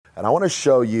And I want to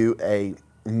show you a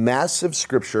massive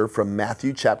scripture from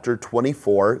Matthew chapter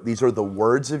 24. These are the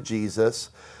words of Jesus.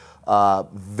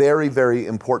 Very, very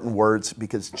important words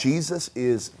because Jesus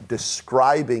is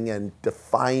describing and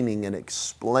defining and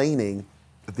explaining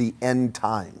the end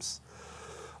times.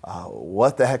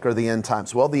 What the heck are the end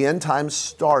times? Well, the end times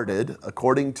started,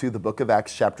 according to the book of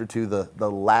Acts chapter 2, the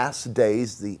last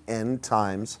days, the end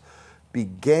times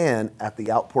began at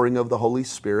the outpouring of the Holy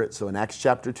Spirit. So in Acts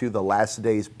chapter 2, the last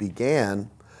days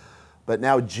began. But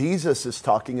now Jesus is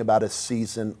talking about a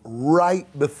season right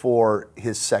before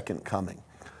his second coming.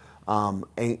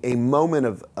 A moment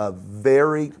of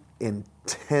very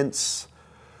intense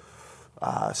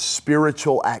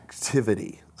spiritual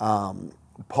activity.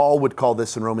 Paul would call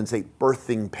this in Romans 8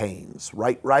 birthing pains,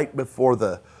 right before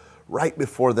the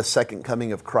second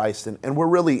coming of Christ. And we're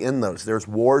really in those. There's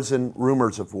wars and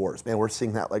rumors of wars. Man, we're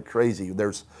seeing that like crazy.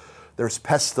 There's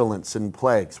pestilence and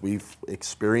plagues. We've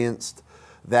experienced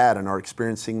that and are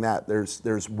experiencing that.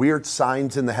 There's weird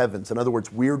signs in the heavens. In other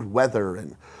words, weird weather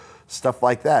and stuff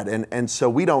like that. And so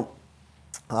we don't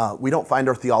find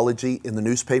our theology in the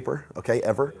newspaper, okay,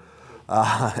 ever.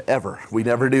 Ever. We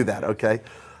never do that, okay?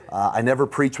 I never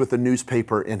preach with a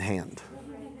newspaper in hand.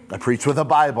 I preach with a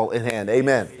Bible in hand.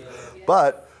 Amen.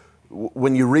 But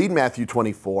when you read Matthew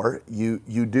 24,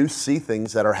 you do see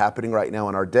things that are happening right now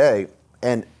in our day.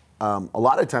 And a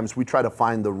lot of times we try to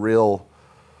find the real,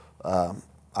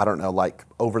 like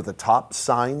over-the-top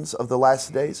signs of the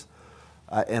last days.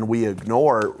 And we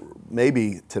ignore,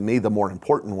 maybe to me, the more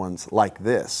important ones like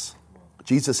this.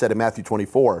 Jesus said in Matthew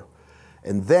 24,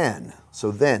 and then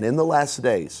in the last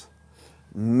days,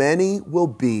 many will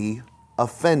be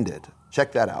offended.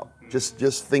 Check that out.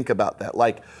 Just think about that.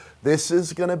 Like, this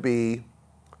is going to be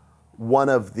one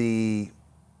of the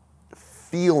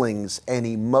feelings and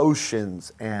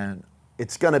emotions, and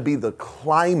it's going to be the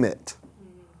climate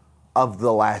of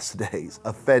the last days,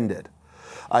 offended.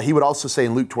 He would also say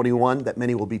in Luke 21 that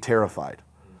many will be terrified.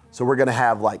 So we're going to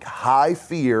have like high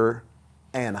fear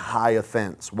and high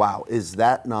offense. Wow, is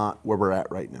that not where we're at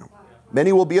right now?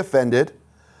 Many will be offended.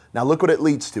 Now look what it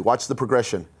leads to. Watch the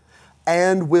progression.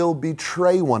 And will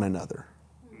betray one another.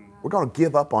 We're going to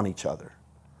give up on each other.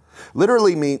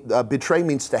 Literally, betray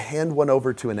means to hand one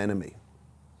over to an enemy.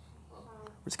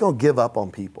 We're just going to give up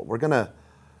on people. We're going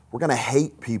to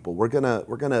hate people. We're going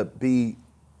to be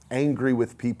angry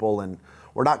with people, and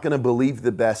we're not going to believe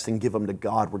the best and give them to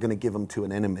God. We're going to give them to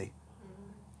an enemy.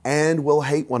 And we'll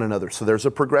hate one another. So there's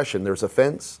a progression. There's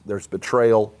offense, there's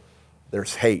betrayal,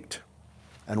 there's hate.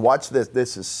 And watch this.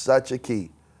 This is such a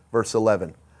key. Verse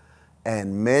 11.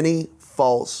 And many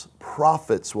false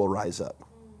prophets will rise up.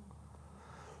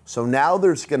 So now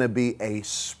there's going to be a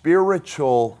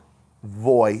spiritual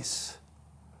voice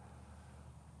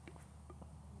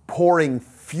pouring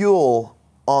fuel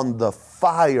on the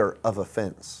fire of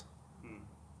offense.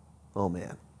 Oh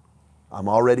man, I'm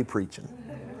already preaching.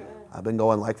 I've been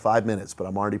going like 5 minutes, but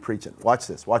I'm already preaching. Watch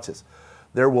this, watch this.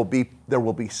 There will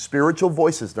be spiritual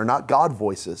voices. They're not God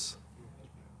voices.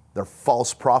 They're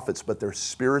false prophets, but they're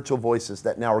spiritual voices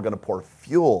that now are going to pour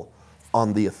fuel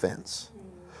on the offense.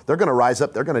 They're going to rise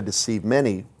up. They're going to deceive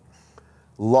many.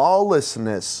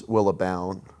 Lawlessness will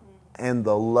abound, and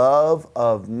the love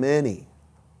of many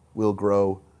will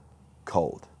grow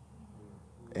cold.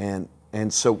 And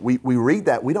so we read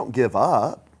that. We don't give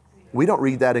up. We don't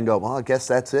read that and go, well, I guess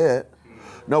that's it.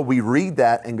 No, we read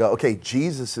that and go, okay,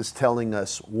 Jesus is telling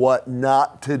us what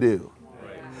not to do.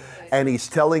 And he's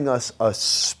telling us a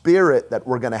spirit that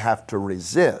we're going to have to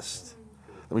resist.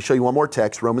 Let me show you one more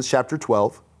text, Romans chapter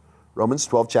 12. Romans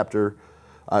chapter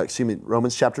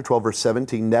 12, verse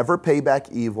 17. Never pay back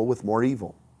evil with more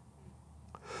evil.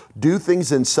 Do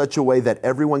things in such a way that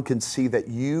everyone can see that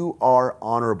you are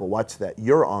honorable. Watch that.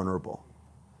 You're honorable.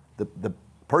 The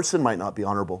person might not be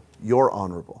honorable. You're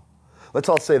honorable. Let's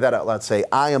all say that out loud. Say,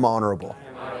 I am honorable.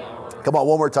 Come on,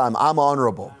 one more time. I'm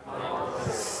honorable.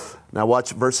 Now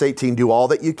watch verse 18. Do all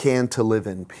that you can to live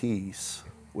in peace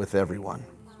with everyone.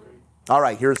 All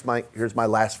right, here's my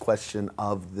last question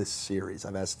of this series.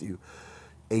 I've asked you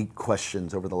 8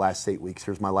 questions over the last 8 weeks.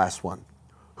 Here's my last one.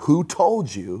 Who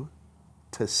told you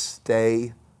to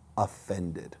stay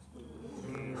offended?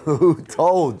 Who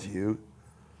told you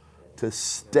to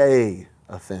stay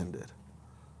offended?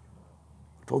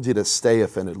 I told you to stay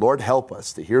offended. Lord, help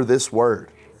us to hear this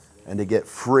word and to get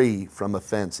free from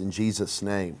offense in Jesus'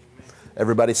 name.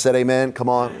 Everybody said amen. Come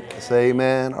on, say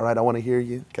amen. All right, I want to hear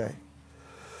you. Okay.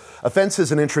 Offense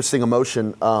is an interesting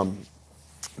emotion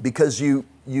because you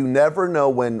never know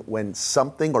when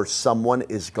something or someone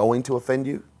is going to offend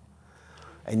you.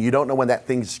 And you don't know when that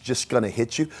thing's just going to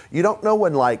hit you. You don't know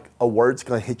when like a word's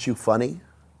going to hit you funny.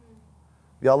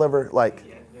 Y'all ever, like,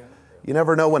 you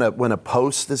never know when a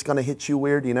post is going to hit you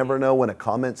weird. You never know when a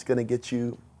comment's going to get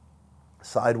you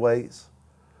sideways.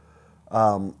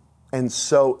 And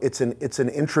so it's an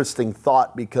interesting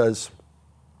thought because,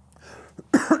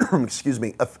 excuse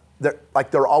me,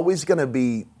 they're always going to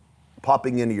be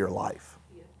popping into your life.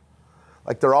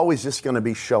 Like they're always just going to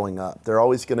be showing up. They're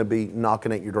always going to be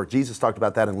knocking at your door. Jesus talked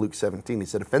about that in Luke 17. He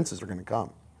said offenses are going to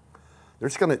come. They're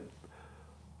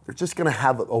just going to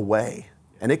have a way.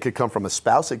 And it could come from a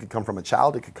spouse. It could come from a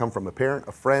child. It could come from a parent,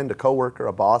 a friend, a coworker,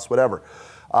 a boss, whatever.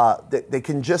 They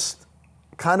can just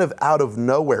kind of out of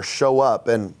nowhere show up.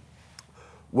 And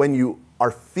when you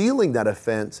are feeling that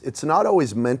offense, it's not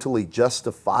always mentally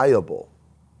justifiable.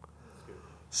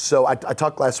 So I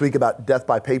talked last week about death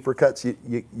by paper cuts.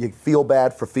 You feel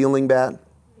bad for feeling bad.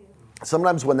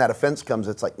 Sometimes when that offense comes,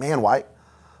 it's like, man, why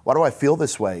do I feel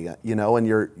this way? You know, and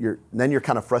then you're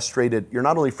kind of frustrated. You're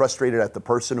not only frustrated at the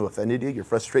person who offended you, you're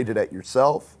frustrated at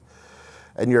yourself.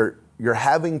 And you're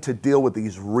having to deal with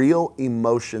these real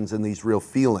emotions and these real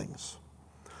feelings.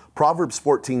 Proverbs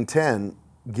 14:10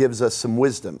 gives us some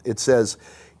wisdom. It says,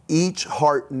 each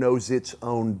heart knows its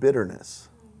own bitterness.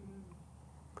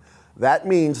 That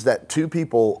means that two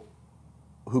people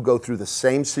who go through the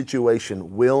same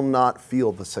situation will not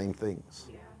feel the same things.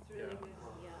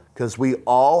 Because we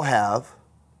all have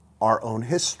our own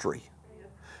history.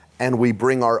 And we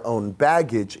bring our own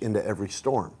baggage into every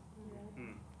storm.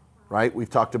 Right? We've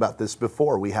talked about this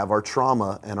before. We have our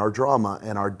trauma and our drama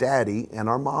and our daddy and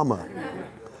our mama.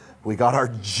 We got our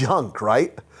junk,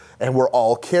 right? And we're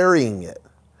all carrying it.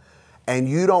 And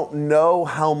you don't know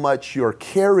how much you're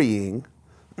carrying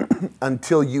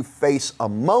until you face a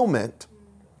moment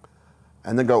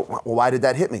and then go, well, why did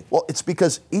that hit me? Well, it's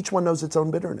because each one knows its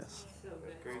own bitterness.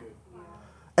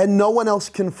 And no one else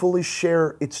can fully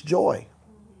share its joy.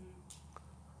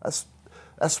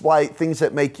 That's why things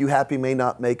that make you happy may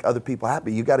not make other people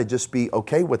happy. You got to just be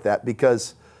okay with that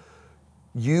because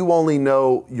you only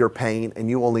know your pain and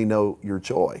you only know your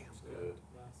joy.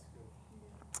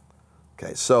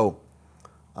 Okay, so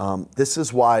this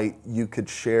is why you could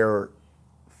share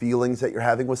feelings that you're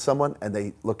having with someone and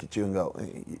they look at you and go,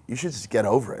 you should just get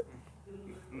over it.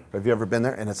 Have you ever been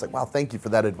there? And it's like, wow, thank you for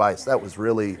that advice. That was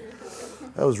really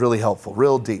helpful,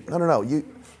 real deep. No.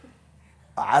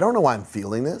 I don't know why I'm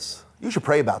feeling this. You should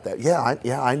pray about that. Yeah,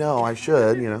 I know, I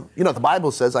should, You know, the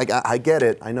Bible says, I get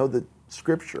it. I know the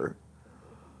scripture.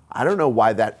 I don't know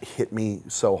why that hit me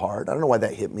so hard. I don't know why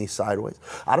that hit me sideways.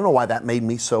 I don't know why that made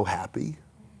me so happy,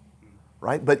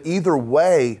 right? But either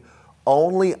way,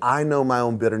 only I know my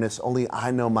own bitterness. Only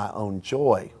I know my own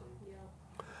joy. Yeah.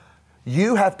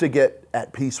 You have to get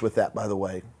at peace with that, by the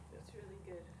way. That's really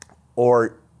good.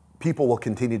 Or people will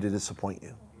continue to disappoint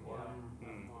you. Wow.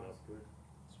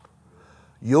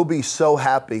 You'll be so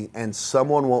happy and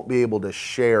someone won't be able to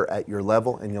share at your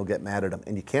level and you'll get mad at them.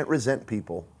 And you can't resent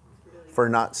people for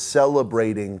not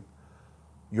celebrating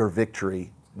your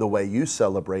victory the way you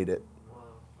celebrate it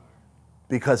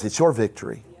because it's your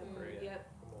victory.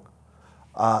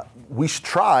 We should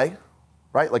try,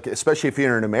 right? Like, especially if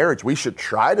you're in a marriage, we should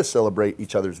try to celebrate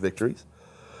each other's victories,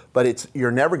 but you're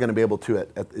never going to be able to at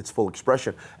its full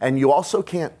expression. And you also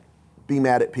can't be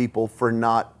mad at people for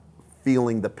not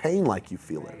feeling the pain like you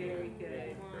feel it. Very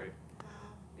good.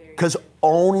 Because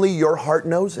only your heart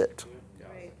knows it.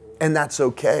 And that's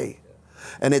okay.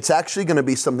 And it's actually going to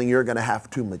be something you're going to have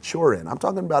to mature in. I'm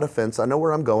talking about offense. I know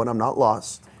where I'm going. I'm not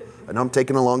lost. I know I'm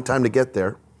taking a long time to get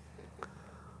there.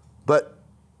 But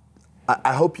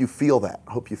I hope you feel that.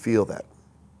 I hope you feel that.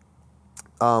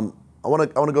 I want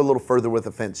to go a little further with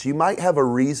offense. You might have a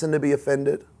reason to be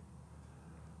offended,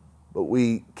 but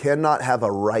we cannot have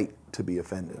a right to be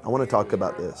offended. I want to talk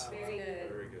about this.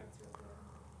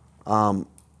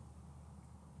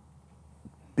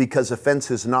 Because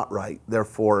offense is not right,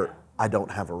 therefore I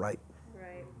don't have a right.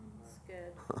 Right. That's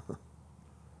good.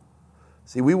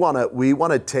 See, we want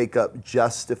to take up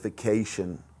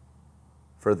justification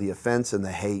for the offense and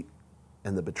the hate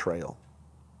and the betrayal.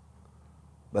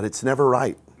 But it's never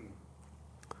right.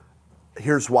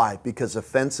 Here's why. Because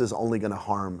offense is only going to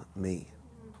harm me.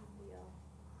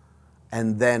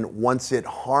 And then once it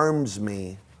harms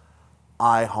me,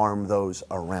 I harm those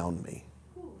around me.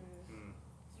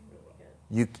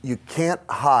 You can't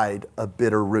hide a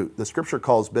bitter root. The scripture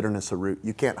calls bitterness a root.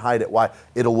 You can't hide it. Why?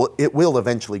 It will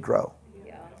eventually grow.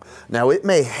 Yeah. Now, it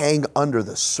may hang under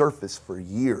the surface for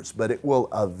years, but it will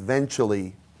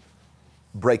eventually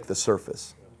break the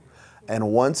surface.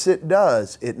 And once it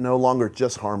does, it no longer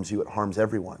just harms you, it harms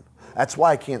everyone. That's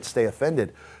why I can't stay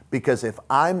offended, because if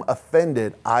I'm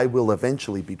offended, I will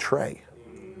eventually betray.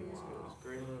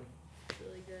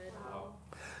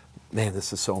 Man,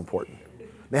 this is so important.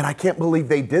 Man, I can't believe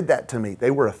they did that to me.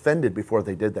 They were offended before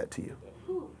they did that to you.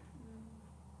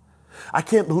 I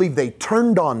can't believe they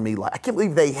turned on me. I can't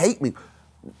believe they hate me.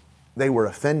 They were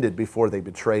offended before they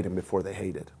betrayed and before they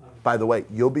hated. By the way,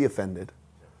 you'll be offended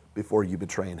before you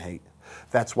betray and hate.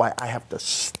 That's why I have to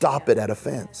stop it at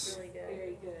offense. Really good.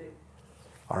 Very good.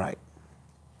 All right.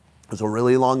 It was a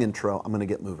really long intro. I'm going to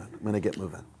get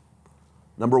moving.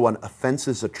 Number one, offense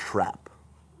is a trap.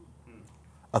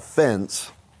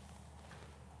 Offense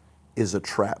is a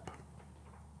trap.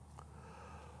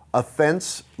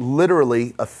 Offense,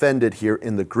 literally offended here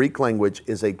in the Greek language,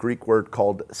 is a Greek word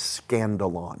called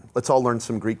scandalon. Let's all learn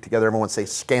some Greek together. Everyone say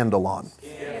scandalon.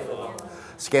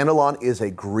 Scandalon is a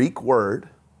Greek word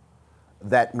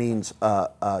that means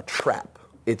a trap.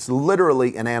 It's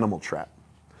literally an animal trap.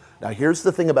 Now here's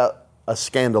the thing about a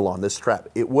scandalon, this trap.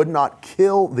 It would not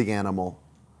kill the animal.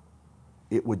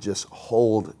 It would just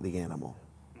hold the animal.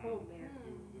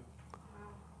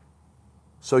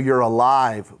 So you're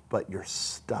alive, but you're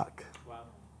stuck. Wow.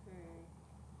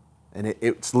 And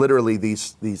it's literally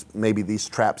these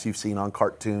traps you've seen on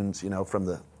cartoons, from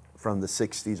the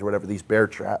 60s or whatever, these bear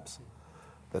traps,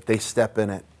 that they step in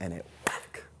it and it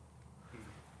whack.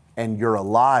 And you're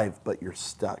alive, but you're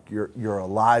stuck. You're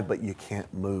alive, but you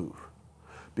can't move.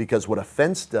 Because what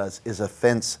offense does is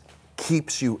offense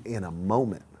keeps you in a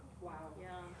moment. Wow. Yeah.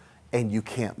 And you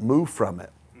can't move from it.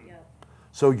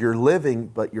 So you're living,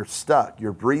 but you're stuck.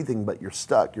 You're breathing, but you're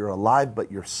stuck. You're alive,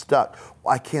 but you're stuck.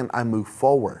 Why can't I move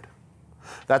forward?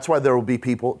 That's why there will be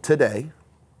people today,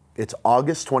 it's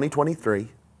August 2023,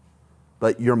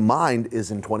 but your mind is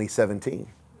in 2017.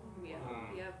 Yeah.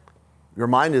 Yep. Your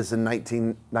mind is in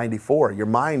 1994. Your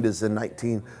mind is in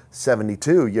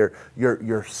 1972.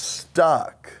 You're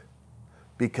stuck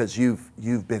because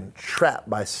you've been trapped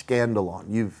by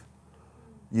scandalon.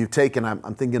 You've taken,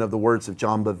 I'm thinking of the words of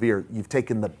John Bevere, you've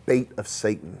taken the bait of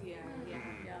Satan. Yeah.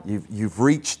 Yeah. You've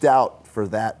reached out for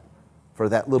that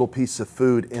little piece of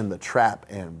food in the trap,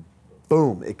 and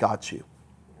boom, it got you.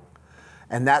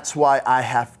 And that's why I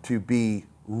have to be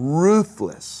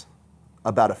ruthless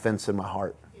about offense in my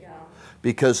heart. Yeah.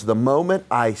 Because the moment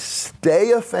I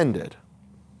stay offended,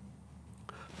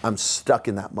 I'm stuck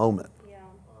in that moment. Yeah.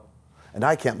 And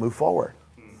I can't move forward.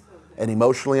 And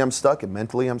emotionally I'm stuck, and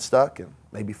mentally I'm stuck, and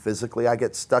maybe physically I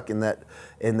get stuck in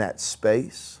that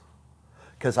space.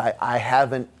 Because I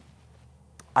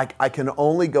can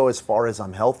only go as far as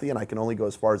I'm healthy, and I can only go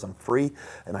as far as I'm free,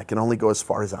 and I can only go as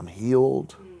far as I'm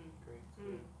healed.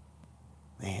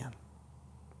 Man.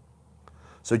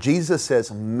 So Jesus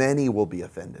says many will be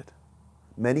offended.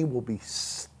 Many will be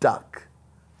stuck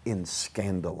in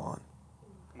scandalon.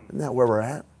 Isn't that where we're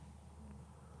at?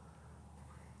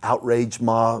 Outrage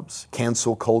mobs,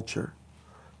 cancel culture,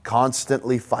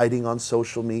 constantly fighting on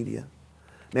social media.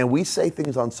 Man, we say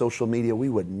things on social media we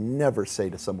would never say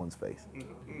to someone's face.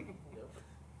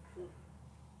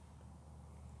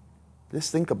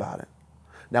 Just think about it.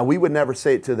 Now, we would never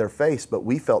say it to their face, but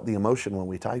we felt the emotion when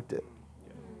we typed it.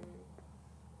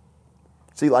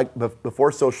 See, like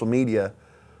before social media,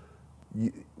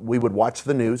 we would watch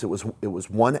the news. It was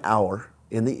 1 hour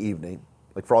in the evening.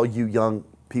 Like for all you young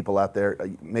people out there,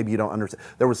 maybe you don't understand.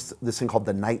 There was this thing called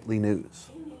the nightly news.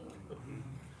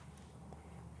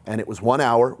 And it was 1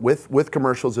 hour with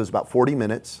commercials. It was about 40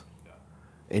 minutes.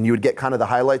 And you would get kind of the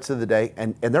highlights of the day.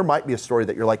 And there might be a story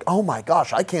that you're like, oh my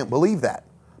gosh, I can't believe that.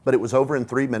 But it was over in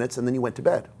 3 minutes, and then you went to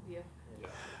bed. Yeah.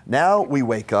 Now we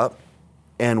wake up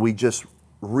and we just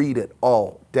read it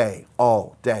all day,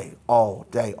 all day, all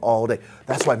day, all day.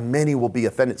 That's why many will be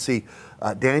offended. See,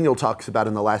 Daniel talks about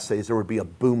in the last days there would be a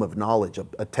boom of knowledge,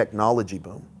 a technology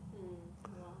boom.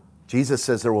 Jesus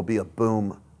says there will be a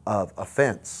boom of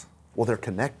offense. Well, they're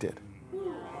connected.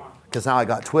 Because now I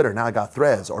got Twitter, now I got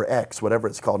Threads or X, whatever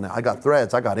it's called now. I got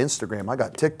Threads, I got Instagram, I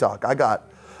got TikTok, I got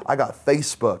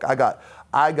Facebook,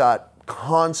 I got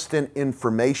constant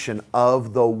information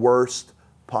of the worst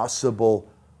possible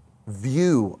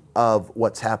view of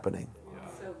what's happening.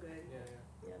 So good.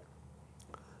 Yeah.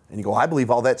 And you go, I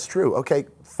believe all that's true. Okay,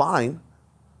 fine.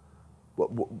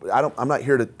 I'm not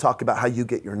here to talk about how you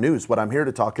get your news. What I'm here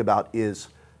to talk about is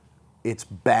it's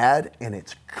bad and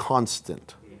it's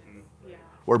constant. Yeah.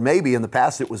 Or maybe in the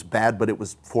past it was bad, but it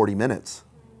was 40 minutes.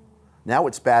 Now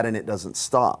it's bad and it doesn't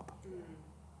stop.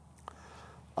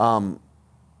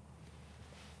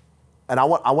 And I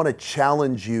want to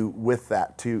challenge you with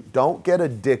that too. Don't get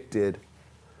addicted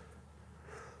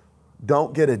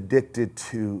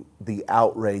to the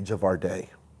outrage of our day.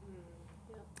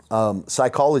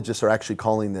 Psychologists are actually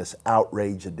calling this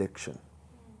outrage addiction.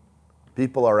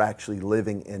 People are actually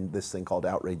living in this thing called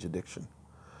outrage addiction.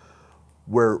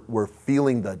 we're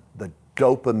feeling the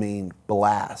dopamine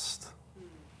blast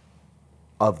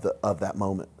of that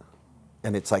moment.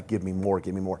 And it's like, give me more,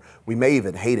 give me more. We may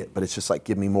even hate it, but it's just like,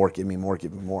 give me more, give me more,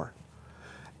 give me more.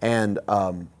 And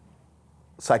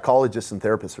psychologists and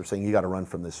therapists are saying you got to run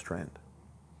from this trend.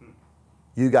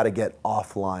 You got to get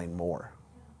offline more.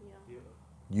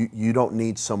 You don't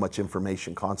need so much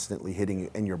information constantly hitting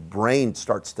you, and your brain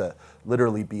starts to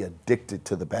literally be addicted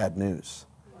to the bad news.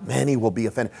 Many will be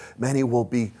offended. Many will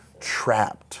be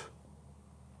trapped.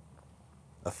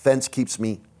 Offense keeps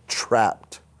me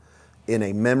trapped in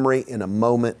a memory, in a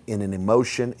moment, in an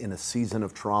emotion, in a season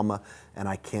of trauma, and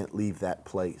I can't leave that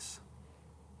place.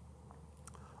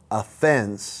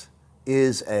 Offense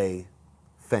is a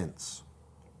fence.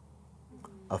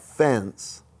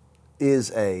 Offense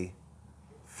is a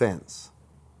fence.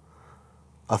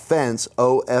 Offense,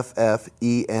 O-F-F-E-N-S-E,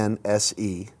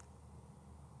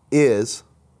 is,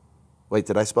 wait,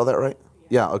 did I spell that right?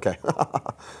 Yeah, okay.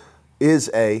 Is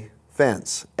a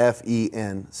fence,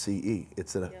 F-E-N-C-E.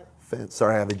 It's a fence.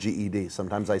 Sorry, I have a GED.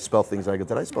 Sometimes I spell things and I go,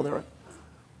 did I spell that right?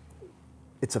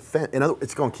 It's a fence. In other words,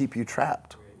 it's going to keep you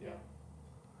trapped.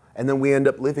 And then we end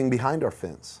up living behind our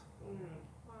fence.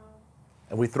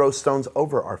 And we throw stones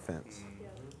over our fence.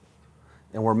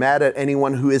 And we're mad at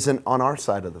anyone who isn't on our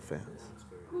side of the fence.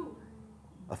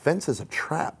 A fence is a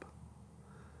trap.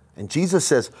 And Jesus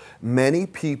says, many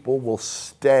people will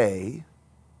stay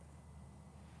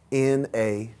in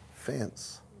a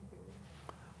fence.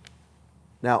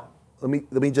 Now, let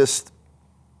me just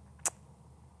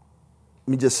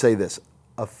say this.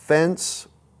 A fence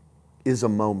is a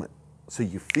moment. So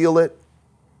you feel it.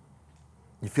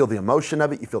 You feel the emotion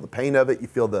of it. You feel the pain of it. You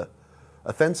feel the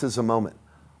offense is a moment.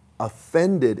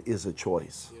 Offended is a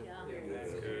choice. Yeah,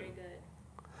 that's very good.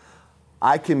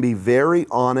 I can be very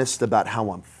honest about how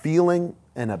I'm feeling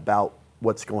and about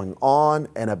what's going on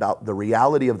and about the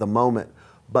reality of the moment.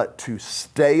 But to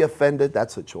stay offended,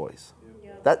 that's a choice.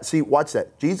 See, watch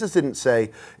that. Jesus didn't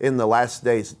say in the last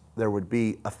days there would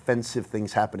be offensive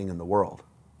things happening in the world.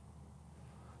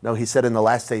 No, he said in the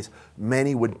last days,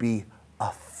 many would be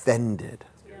offended.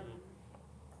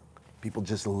 People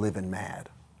just living mad,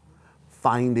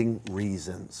 finding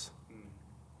reasons.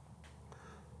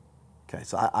 Okay,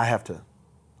 so I have to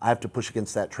push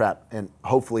against that trap. And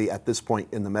hopefully at this point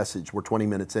in the message, we're 20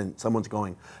 minutes in, someone's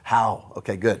going, how?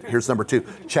 Okay, good. Here's number 2.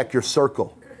 Check your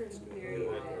circle.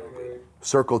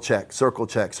 Circle check, circle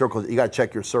check, circle. You got to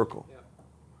check your circle.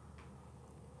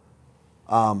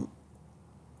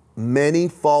 Many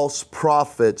false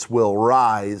prophets will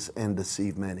rise and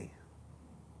deceive many.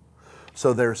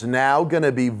 So there's now going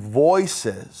to be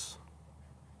voices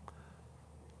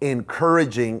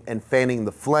encouraging and fanning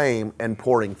the flame and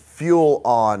pouring fuel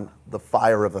on the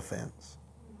fire of offense.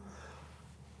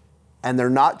 And they're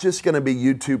not just going to be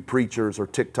YouTube preachers or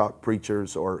TikTok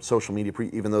preachers or social media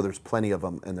preachers, even though there's plenty of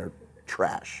them and they're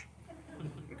trash.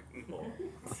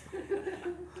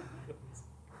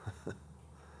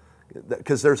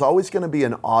 Because there's always going to be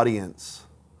an audience.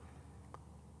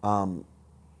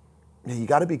 You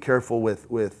got to be careful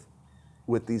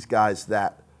with these guys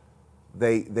that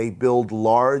they build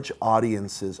large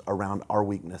audiences around our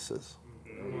weaknesses.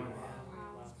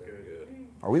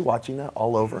 Are we watching that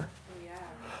all over?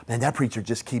 Man, that preacher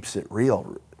just keeps it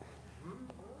real.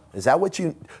 Is that what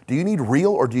do you need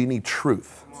real or do you need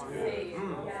truth?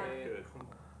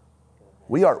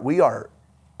 We are,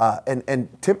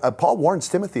 Paul warns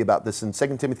Timothy about this in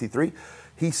 2 Timothy 3.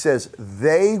 He says,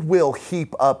 they will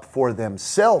heap up for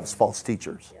themselves false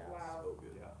teachers.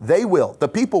 They will. The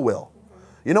people will.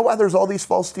 You know why there's all these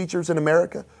false teachers in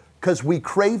America? Because we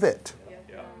crave it.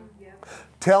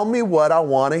 Tell me what I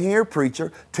want to hear,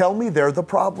 preacher. Tell me they're the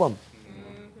problem.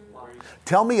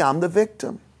 Tell me I'm the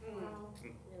victim.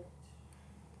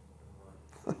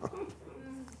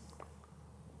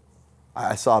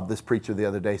 I saw this preacher the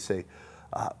other day say,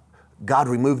 God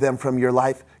removed them from your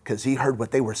life because he heard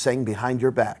what they were saying behind your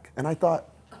back. And I thought,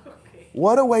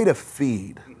 what a way to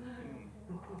feed.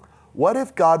 What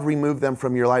if God removed them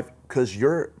from your life because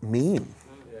you're mean?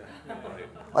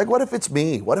 Like, what if it's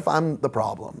me? What if I'm the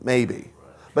problem? Maybe.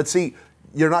 But see,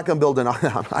 you're not going to build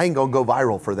I ain't going to go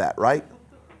viral for that, right?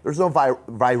 There's no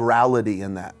virality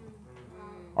in that.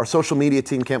 Our social media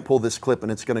team can't pull this clip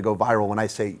and it's going to go viral when I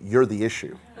say, you're the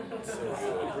issue.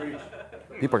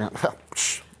 People are going to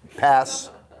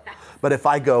pass. But if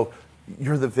I go,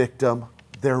 you're the victim,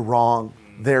 they're wrong,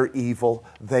 they're evil,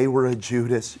 they were a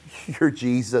Judas, you're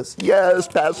Jesus. Yes,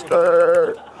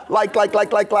 Pastor. Like.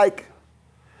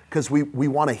 Because we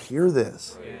want to hear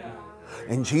this.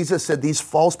 And Jesus said these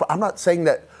I'm not saying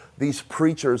that these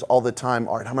preachers all the time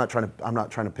are, I'm not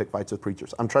trying to pick fights with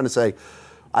preachers. I'm trying to say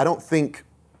I don't think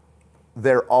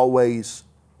they're always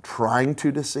trying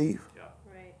to deceive,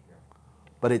 Right.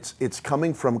 but it's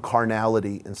coming from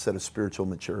carnality instead of spiritual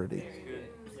maturity.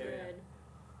 Good.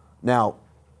 Now,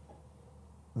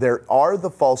 there are the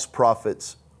false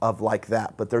prophets of like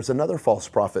that, but there's another false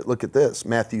prophet. Look at this,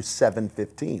 Matthew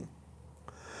 7:15.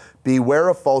 Beware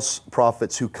of false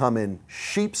prophets who come in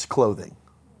sheep's clothing.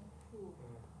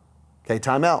 Okay,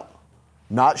 time out.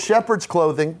 Not shepherd's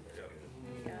clothing,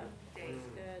 Yeah. Good.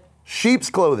 sheep's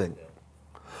clothing.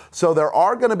 So there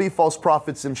are going to be false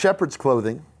prophets in shepherd's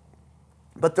clothing,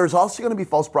 but there's also going to be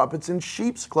false prophets in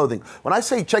sheep's clothing. When I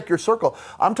say check your circle,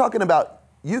 I'm talking about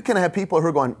you can have people who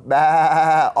are going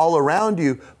bah all around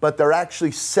you, but they're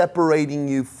actually separating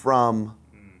you from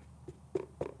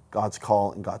God's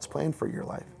call and God's plan for your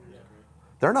life.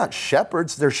 They're not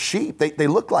shepherds, they're sheep. They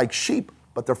look like sheep,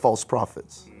 but they're false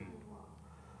prophets.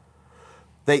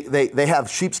 They have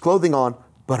sheep's clothing on,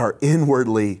 but are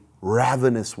inwardly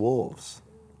ravenous wolves.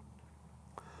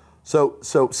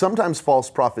 So sometimes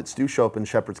false prophets do show up in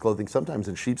shepherd's clothing, sometimes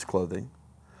in sheep's clothing.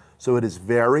 So it is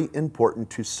very important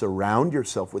to surround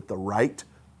yourself with the right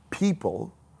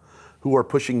people who are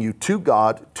pushing you to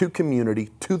God, to community,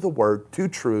 to the word, to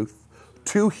truth,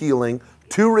 to healing,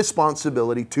 to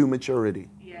responsibility, to maturity.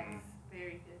 Yes.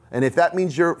 Very good. And if that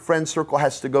means your friend circle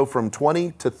has to go from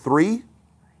 20 to 3,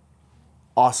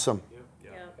 awesome.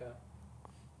 Yeah.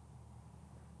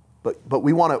 But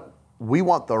we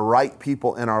want the right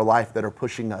people in our life that are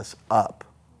pushing us up,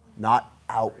 not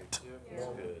out.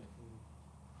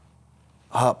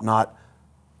 Up, not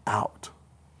out.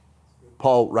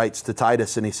 Paul writes to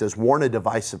Titus and he says, warn a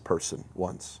divisive person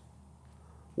once.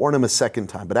 Warn him a second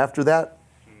time. But after that,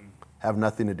 have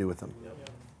nothing to do with them.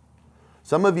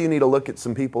 Some of you need to look at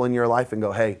some people in your life and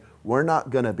go, hey, we're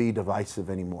not going to be divisive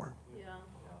anymore. Yeah.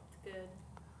 Good.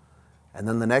 And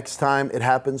then the next time it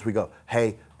happens, we go,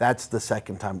 hey, that's the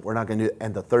second time. We're not going to do it.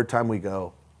 And the third time we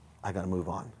go, I got to move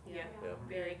on. Yeah.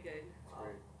 Very good.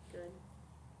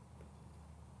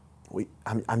 Good.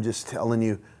 I'm just telling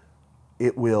you,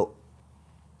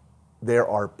 there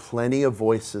are plenty of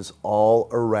voices all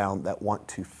around that want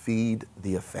to feed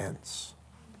the offense.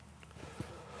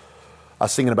 I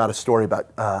was thinking about a story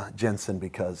about Jensen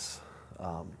because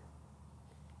I'm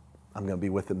going to be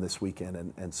with him this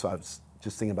weekend. And so I was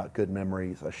just thinking about good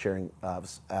memories. I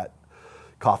was at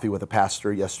coffee with a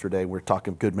pastor yesterday. We were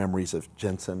talking good memories of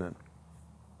Jensen.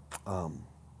 And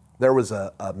there was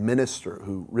a minister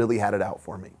who really had it out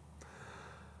for me.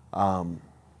 And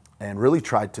really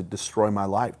tried to destroy my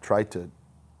life.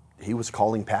 He was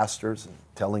calling pastors and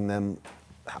telling them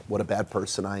what a bad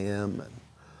person I am. And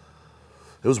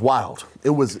it was wild. It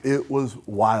was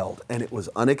wild, and it was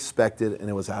unexpected, and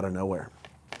it was out of nowhere.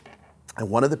 And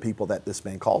one of the people that this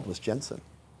man called was Jensen.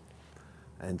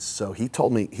 And so he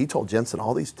told Jensen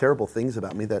all these terrible things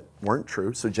about me that weren't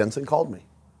true. So Jensen called me,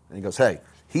 and he goes, hey,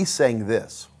 he's saying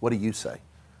this. What do you say?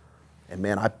 And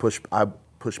man, I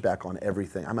pushed back on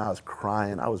everything. I was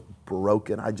crying. I was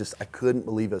broken. I couldn't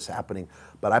believe it was happening.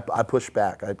 But I pushed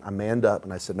back. I manned up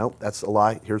and I said, nope, that's a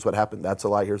lie. Here's what happened. That's a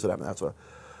lie. Here's what happened.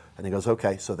 And he goes,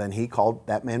 okay. So then he called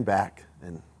that man back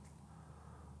and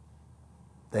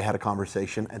they had a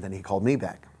conversation and then he called me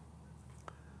back.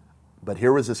 But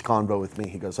here was this convo with me.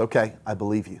 He goes, okay, I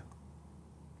believe you.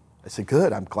 I said,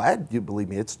 good. I'm glad you believe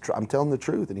me. I'm telling the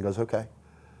truth. And he goes, okay.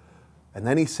 And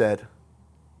then he said,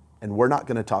 and we're not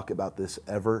going to talk about this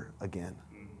ever again.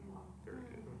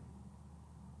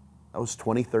 That was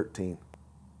 2013.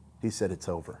 He said, it's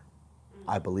over.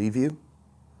 I believe you.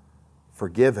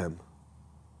 Forgive him.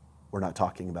 We're not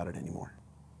talking about it anymore.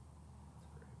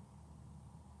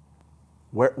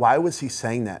 Why was he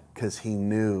saying that? Because he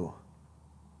knew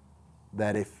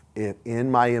that if in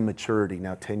my immaturity,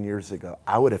 now 10 years ago,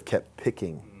 I would have kept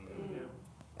picking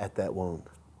at that wound.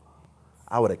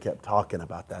 I would have kept talking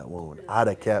about that wound. I would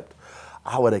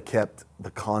have kept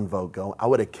the convo going. I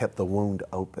would have kept the wound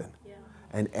open. Yeah.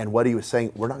 And what he was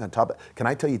saying, we're not going to talk about. Can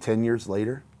I tell you 10 years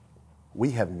later,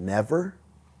 we have never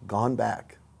gone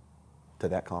back to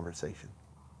that conversation.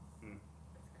 That's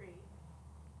great.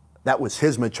 That was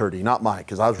his maturity, not mine,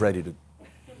 because I was ready to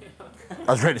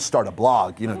start a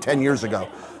blog, 10 years ago.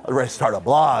 I was ready to start a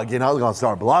blog, I was going to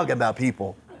start blogging about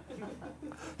people.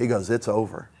 He goes, it's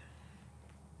over.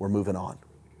 We're moving on.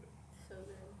 So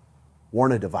good.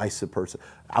 Warn a divisive person.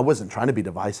 I wasn't trying to be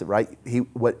divisive, right?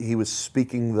 What he was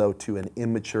speaking, though, to an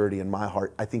immaturity in my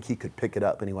heart. I think he could pick it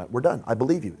up and he went, we're done. I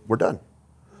believe you. We're done.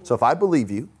 So if I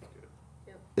believe you,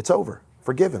 it's over.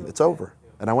 Forgive him. It's over.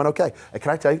 And I went, okay. And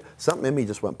can I tell you, something in me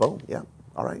just went, boom, yeah,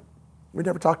 all right. We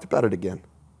never talked about it again.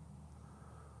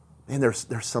 Man, there's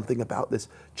something about this.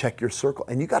 Check your circle.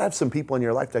 And you got to have some people in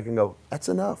your life that can go, that's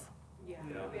enough. Yeah.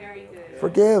 Very good.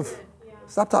 Forgive. Good. Yeah.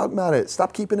 Stop talking about it.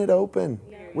 Stop keeping it open.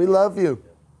 Yeah. We love you.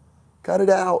 Cut it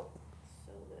out.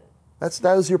 So good.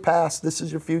 That was your past. This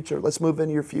is your future. Let's move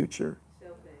into your future. So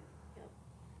good. Yep.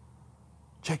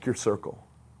 Check your circle.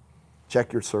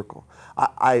 Check your circle.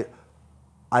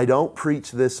 I don't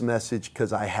preach this message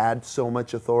because I had so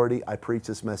much authority. I preach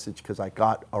this message because I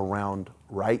got around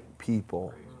right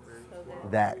people So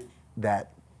good.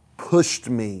 that pushed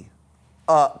me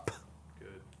up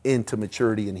into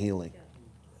maturity and healing.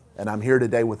 And I'm here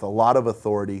today with a lot of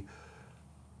authority,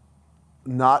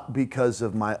 not because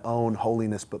of my own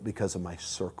holiness, but because of my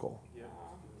circle. So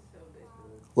good.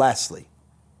 Lastly,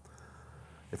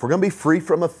 if we're going to be free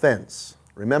from offense,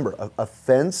 remember,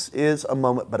 offense is a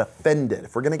moment, but offended.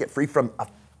 If we're going to get free from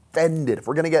offended, if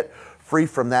we're going to get free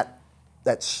from that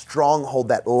stronghold,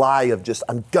 that lie of just,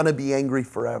 I'm going to be angry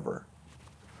forever.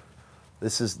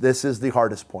 This is the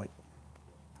hardest point.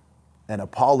 An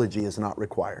apology is not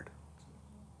required.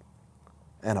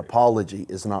 An apology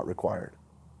is not required.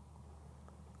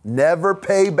 Never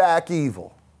pay back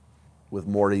evil with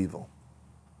more evil.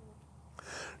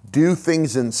 Do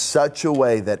things in such a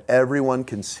way that everyone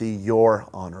can see you're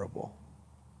honorable.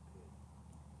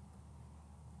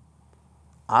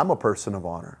 I'm a person of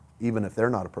honor, even if they're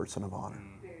not a person of honor.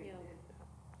 Yeah.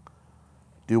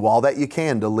 Do all that you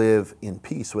can to live in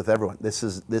peace with everyone. This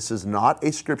is not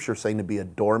a scripture saying to be a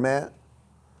doormat,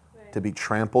 Right. to be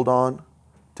trampled on,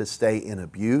 to stay in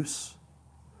abuse,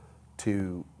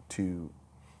 to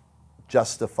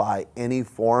justify any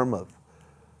form of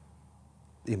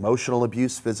emotional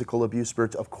abuse, physical abuse,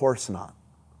 spiritual. Of course not.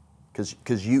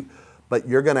 But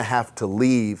you're going to have to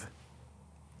leave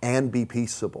and be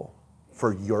peaceable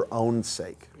for your own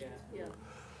sake. Yeah.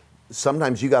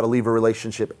 Sometimes you got to leave a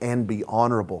relationship and be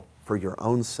honorable for your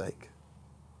own sake.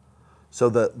 So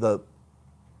the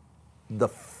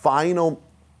final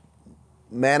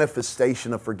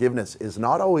manifestation of forgiveness is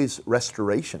not always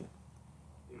restoration.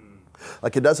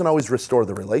 Like, it doesn't always restore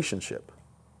the relationship.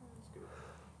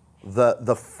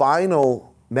 The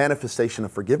final manifestation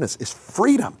of forgiveness is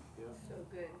freedom. So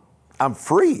good. I'm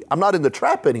free. I'm not in the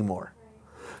trap anymore.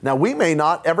 Now, we may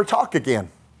not ever talk again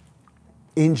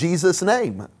in Jesus'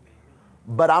 name,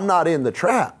 but I'm not in the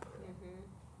trap.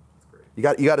 You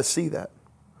got to see that.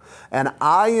 And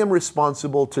I am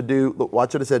responsible to do, look,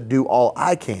 watch what it said, do all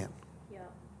I can. Yeah.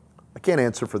 I can't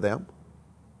answer for them,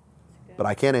 but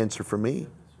I can answer for me.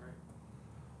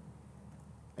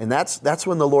 And that's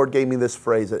when the Lord gave me this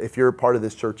phrase. If you're a part of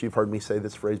this church, you've heard me say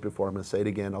this phrase before. I'm going to say it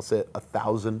again. I'll say it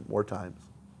 1,000 more times.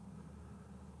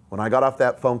 When I got off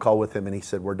that phone call with him and he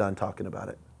said, we're done talking about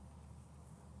it,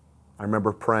 I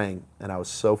remember praying and I was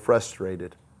so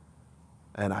frustrated.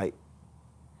 And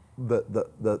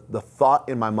the thought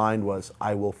in my mind was,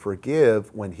 I will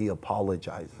forgive when he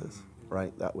apologizes,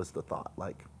 right? That was the thought.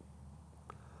 Like,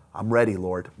 I'm ready,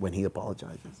 Lord, when he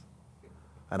apologizes.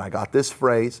 And I got this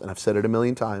phrase, and I've said it a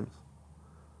million times.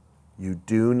 You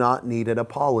do not need an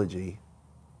apology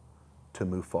to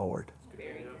move forward.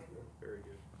 Very good. Very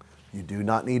good. You do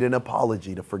not need an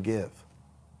apology to forgive.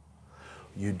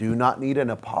 You do not need an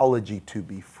apology to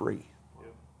be free.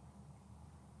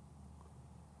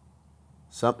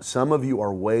 Some of you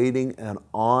are waiting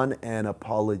on an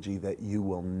apology that you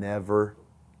will never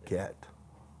get.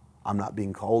 I'm not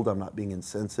being cold. I'm not being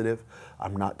insensitive.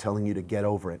 I'm not telling you to get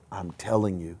over it. I'm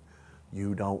telling you,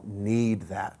 you don't need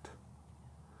that.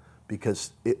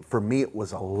 Because for me, it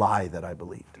was a lie that I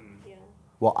believed. Yeah.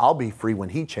 Well, I'll be free when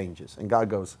he changes. And God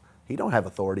goes, he don't have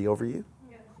authority over you.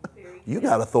 Yeah. Very good. You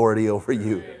got authority over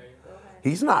you. Go ahead.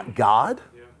 He's not God.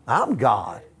 I'm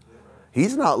God.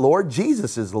 He's not Lord.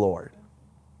 Jesus is Lord.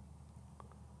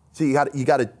 See, you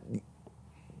got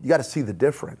to see the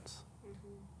difference.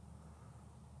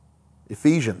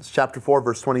 Ephesians chapter 4,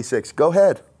 verse 26. Go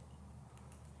ahead.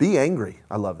 Be angry.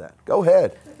 I love that. Go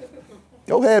ahead.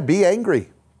 Go ahead. Be angry.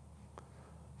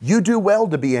 You do well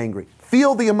to be angry.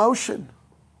 Feel the emotion.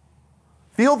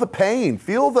 Feel the pain.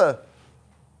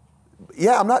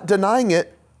 I'm not denying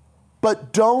it,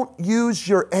 but don't use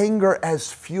your anger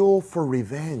as fuel for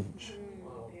revenge.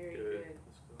 Very good.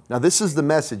 Now, this is the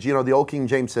message. You know, the old King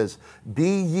James says,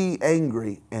 be ye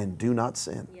angry and do not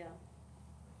sin. Yeah.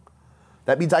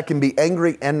 That means I can be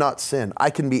angry and not sin. I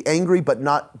can be angry but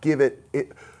not give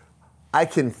it. I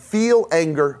can feel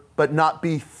anger but not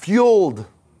be fueled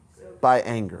by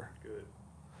anger. Good.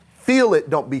 Feel it,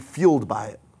 don't be fueled by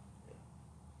it.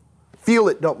 Feel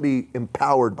it, don't be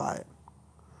empowered by it.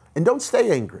 And don't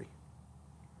stay angry.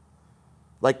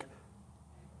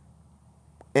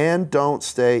 And don't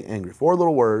stay angry. 4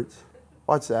 little words.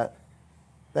 What's that?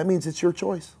 that means it's your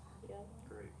choice. Yep.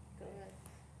 Great. Go ahead.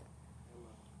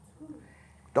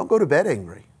 Don't go to bed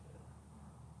angry.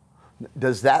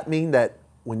 Does that mean that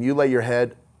when you lay your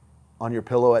head on your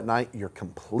pillow at night, you're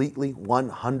completely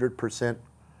 100%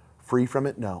 free from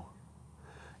it? No.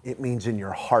 It means in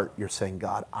your heart, you're saying,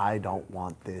 God, I don't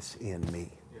want this in me.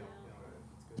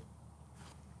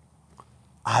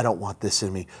 I don't want this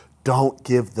in me. Don't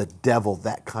give the devil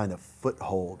that kind of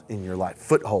foothold in your life.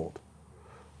 Foothold.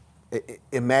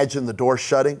 Imagine the door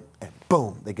shutting, and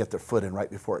boom, they get their foot in right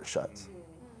before it shuts.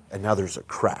 And now there's a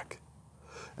crack.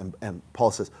 And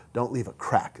Paul says, don't leave a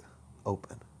crack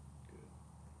open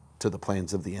to the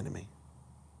plans of the enemy.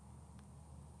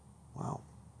 Wow.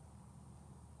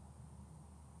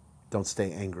 Don't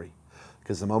stay angry.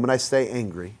 Because the moment I stay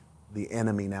angry, the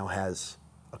enemy now has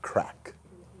a crack,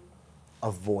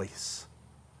 a voice.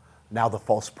 Now the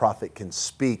false prophet can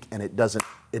speak, and it doesn't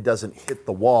hit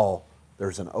the wall.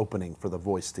 There's an opening for the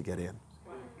voice to get in.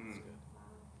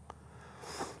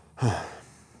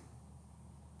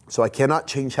 So I cannot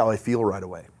change how I feel right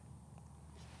away.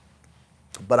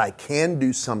 But I can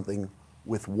do something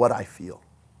with what I feel.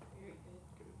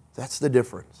 That's the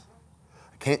difference.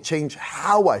 I can't change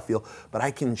how I feel, but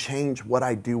I can change what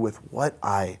I do with what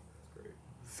I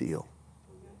feel.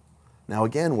 Now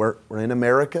again, we're in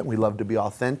America, and we love to be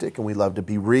authentic, and we love to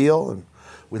be real, and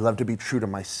we love to be true to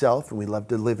myself, and we love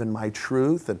to live in my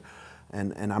truth, and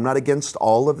I'm not against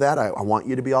all of that. I want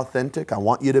you to be authentic. I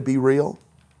want you to be real.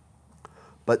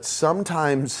 But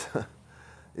sometimes,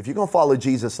 if you're going to follow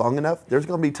Jesus long enough, there's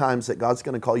going to be times that God's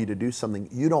going to call you to do something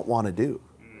you don't want to do.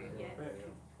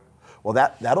 Well,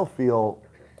 that'll feel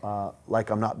like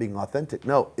I'm not being authentic.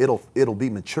 No, it'll be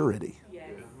maturity. Yes.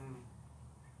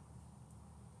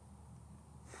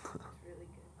 Really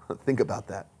good. Think about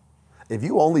that. If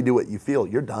you only do what you feel,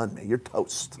 you're done, man. You're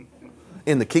toast.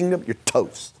 In the kingdom, you're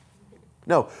toast.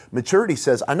 No, maturity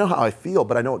says, I know how I feel,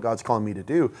 but I know what God's calling me to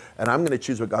do, and I'm going to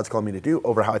choose what God's calling me to do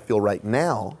over how I feel right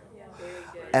now. Yeah, very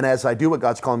good. And as I do what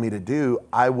God's calling me to do,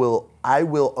 I will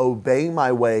obey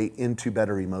my way into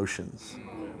better emotions.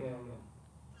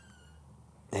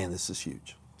 Man, this is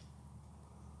huge.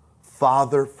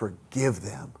 Father, forgive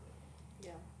them. Yeah.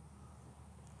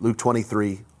 Luke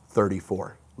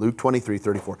 23:34. Luke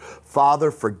 23:34.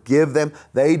 Father, forgive them.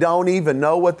 They don't even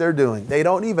know what they're doing. They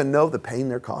don't even know the pain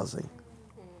they're causing.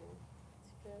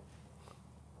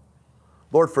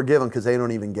 Lord, forgive them because they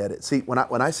don't even get it. See, when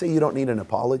I say you don't need an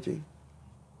apology,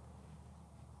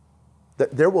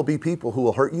 there will be people who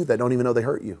will hurt you that don't even know they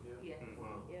hurt you. Yes.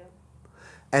 Yeah.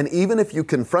 And even if you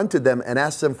confronted them and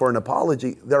asked them for an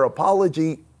apology, their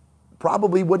apology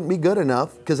probably wouldn't be good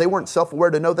enough because they weren't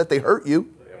self-aware to know that they hurt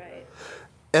you. Right.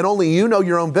 And only you know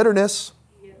your own bitterness.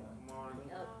 Yeah.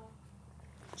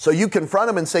 So you confront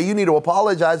them and say, you need to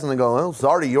apologize. And they go, oh,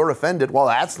 sorry, you're offended. Well,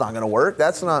 that's not going to work.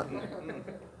 That's not.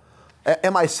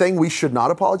 Am I saying we should not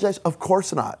apologize? Of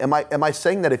course not. Am I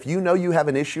saying that if you know you have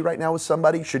an issue right now with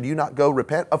somebody, should you not go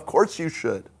repent? Of course you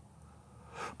should.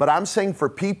 But I'm saying for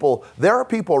people, there are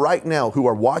people right now who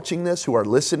are watching this, who are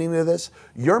listening to this.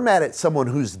 You're mad at someone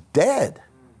who's dead.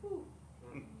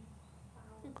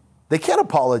 They can't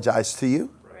apologize to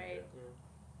you. Right.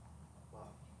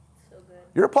 So good.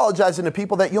 You're apologizing to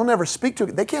people that you'll never speak to.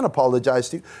 They can't apologize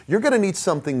to you. You're going to need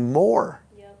something more.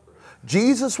 Yep.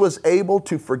 Jesus was able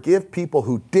to forgive people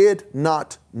who did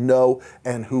not know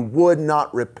and who would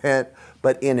not repent.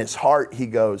 But in his heart, he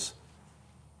goes,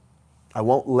 I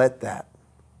won't let that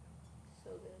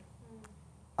So good.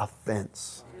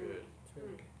 offense.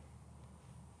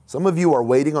 Some of you are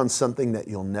waiting on something that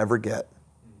you'll never get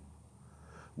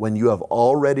when you have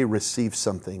already received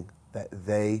something that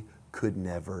they could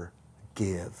never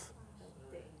give.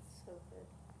 So good.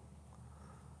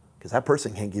 Because that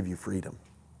person can't give you freedom.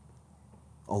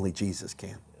 Only Jesus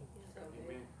can. So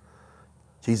good.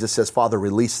 Jesus says, Father,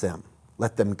 release them.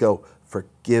 Let them go.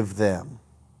 Forgive them.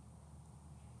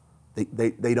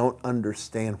 They don't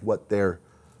understand what they're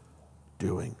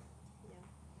doing. Yeah.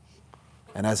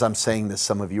 And as I'm saying this,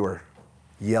 some of you are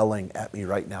yelling at me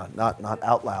right now. Not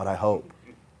out loud, I hope.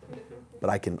 But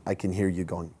I can hear you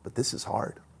going, but this is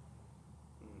hard.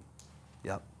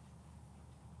 Yep.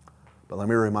 But let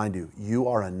me remind you, you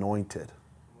are anointed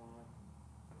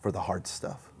for the hard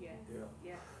stuff. Yes.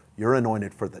 Yeah. You're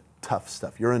anointed for the tough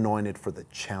stuff. You're anointed for the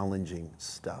challenging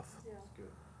stuff. Yeah.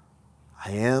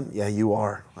 I am? Yeah, you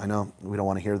are. I know we don't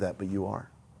want to hear that, but you are.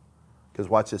 Because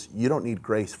watch this, you don't need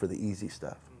grace for the easy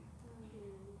stuff.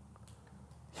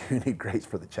 You need grace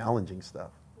for the challenging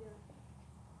stuff.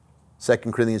 2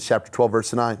 Corinthians chapter 12,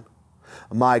 verse 9.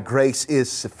 My grace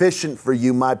is sufficient for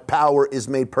you. My power is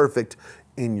made perfect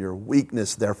in your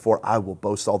weakness. Therefore, I will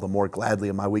boast all the more gladly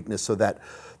in my weakness so that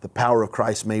the power of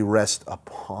Christ may rest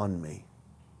upon me.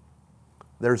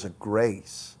 There's a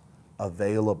grace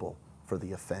available for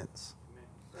the offense.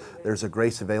 There's a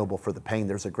grace available for the pain.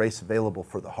 There's a grace available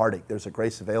for the heartache. There's a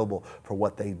grace available for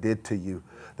what they did to you.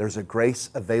 There's a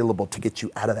grace available to get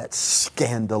you out of that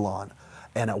scandalon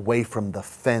and away from the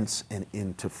fence and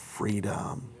into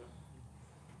freedom.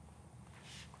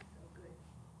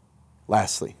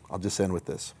 Lastly, I'll just end with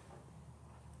this.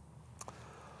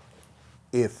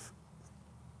 If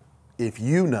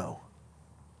you know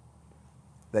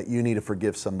that you need to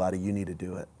forgive somebody, you need to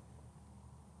do it.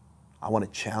 I want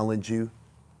to challenge you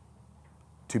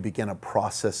to begin a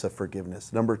process of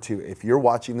forgiveness. Number two, if you're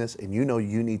watching this and you know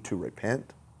you need to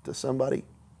repent to somebody,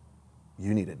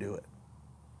 you need to do it.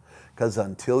 Because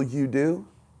until you do,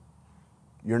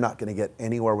 you're not going to get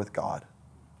anywhere with God.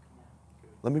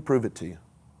 Let me prove it to you.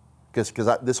 Because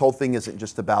this whole thing isn't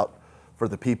just about for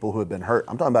the people who have been hurt.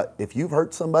 I'm talking about if you've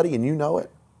hurt somebody and you know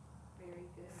it,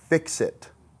 fix it.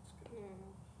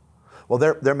 Well,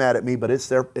 they're mad at me, but it's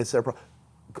their problem.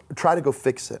 Try to go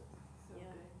fix it.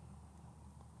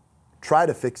 Try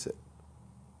to fix it.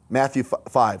 Matthew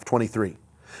 5:23.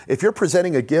 If you're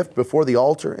presenting a gift before the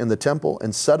altar in the temple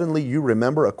and suddenly you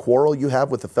remember a quarrel you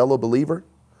have with a fellow believer,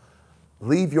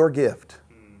 leave your gift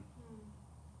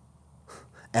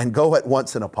and go at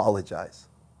once and apologize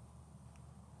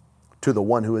to the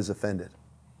one who is offended.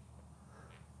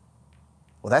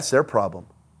 Well, that's their problem.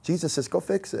 Jesus says, go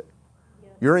fix it.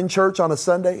 You're in church on a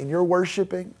Sunday and you're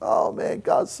worshiping. Oh man,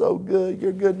 God's so good.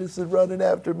 Your goodness is running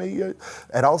after me.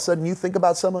 And all of a sudden you think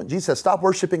about someone. Jesus says, stop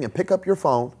worshiping and pick up your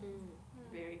phone.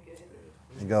 Very good.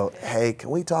 And go, hey,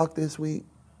 can we talk this week?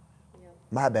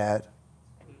 My bad.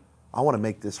 I want to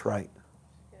make this right.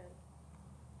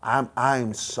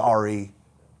 I'm sorry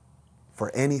for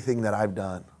anything that I've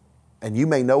done. And you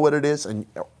may know what it is,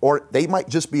 or they might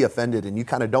just be offended and you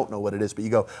kind of don't know what it is, but you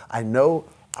go, I know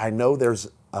there's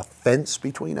a fence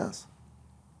between us,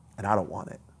 and I don't want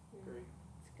it.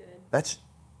 It's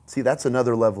good. That's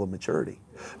another level of maturity.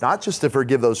 Not just to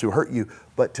forgive those who hurt you,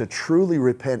 but to truly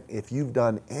repent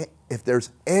if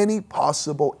there's any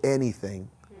possible anything.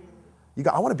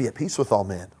 I want to be at peace with all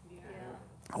men.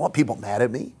 I want people mad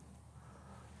at me.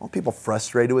 I want people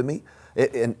frustrated with me.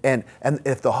 And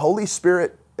if the Holy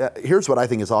Spirit, here's what I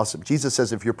think is awesome. Jesus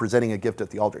says if you're presenting a gift at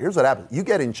the altar, here's what happens. You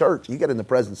get in church, you get in the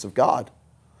presence of God,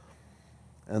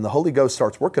 and the Holy Ghost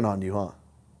starts working on you, huh?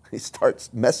 He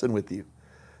starts messing with you.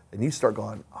 And you start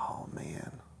going, oh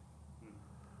man,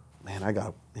 I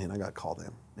got to call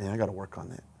them. Man, I got to work on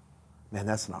that. Man,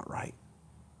 that's not right.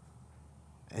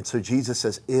 And so Jesus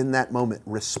says, in that moment,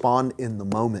 respond in the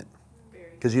moment.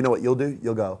 Because you know what you'll do?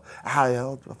 You'll go,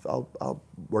 I'll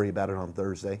worry about it on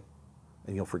Thursday.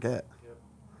 And you'll forget.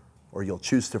 Or you'll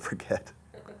choose to forget.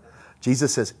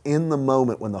 Jesus says, in the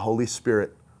moment when the Holy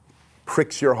Spirit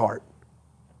pricks your heart,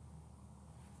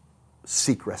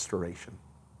 seek restoration.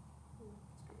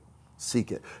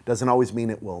 Seek it. Doesn't always mean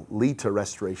it will lead to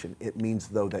restoration. It means,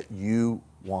 though, that you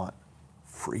want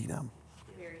freedom.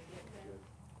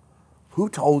 Who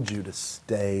told you to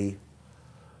stay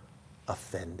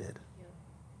offended?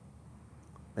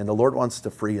 And the Lord wants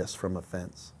to free us from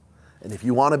offense. And if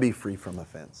you want to be free from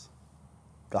offense,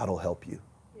 God will help you.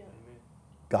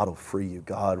 God will free you.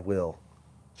 God will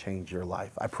change your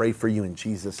life. I pray for you in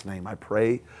Jesus' name. I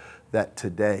pray that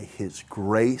today His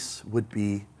grace would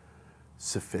be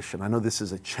sufficient. I know this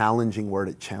is a challenging word,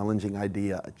 a challenging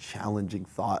idea, a challenging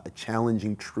thought, a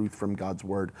challenging truth from God's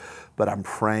Word, but I'm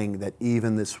praying that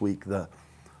even this week, the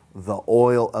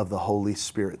oil of the Holy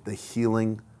Spirit, the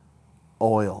healing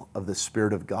oil of the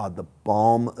Spirit of God, the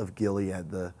balm of Gilead,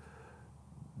 the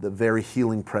very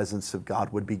healing presence of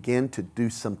God would begin to do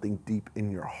something deep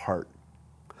in your heart.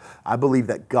 I believe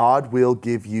that God will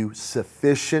give you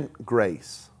sufficient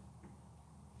grace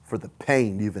for the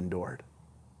pain you've endured.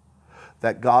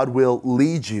 That God will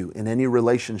lead you in any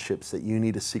relationships that you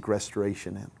need to seek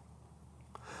restoration in.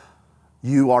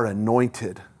 You are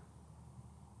anointed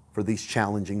for these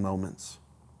challenging moments.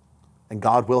 And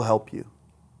God will help you.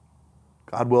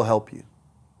 God will help you.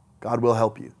 God will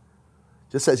help you.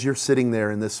 Just as you're sitting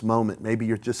there in this moment, maybe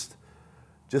you're just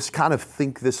kind of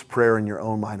think this prayer in your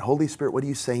own mind. Holy Spirit, what are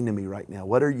you saying to me right now?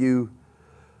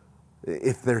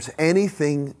 If there's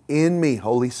anything in me,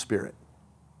 Holy Spirit,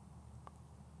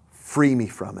 free me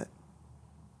from it.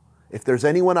 If there's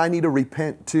anyone I need to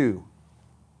repent to,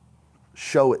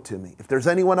 show it to me. If there's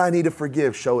anyone I need to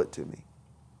forgive, show it to me.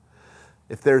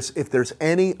 If there's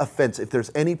any offense, if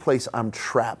there's any place I'm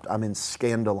trapped, I'm in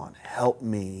scandalon, help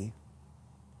me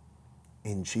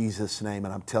in Jesus' name.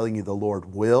 And I'm telling you, the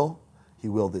Lord will. He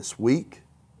will this week.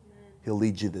 He'll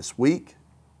lead you this week.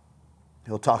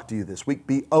 He'll talk to you this week.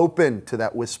 Be open to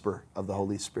that whisper of the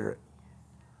Holy Spirit.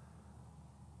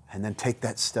 And then take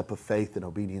that step of faith and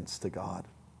obedience to God.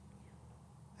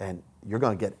 And you're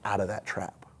going to get out of that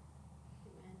trap.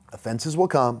 Offenses will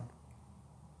come,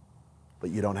 but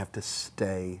you don't have to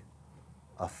stay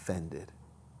offended.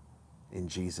 In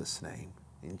Jesus' name.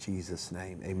 In Jesus'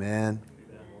 name. Amen.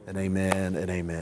 And amen and amen.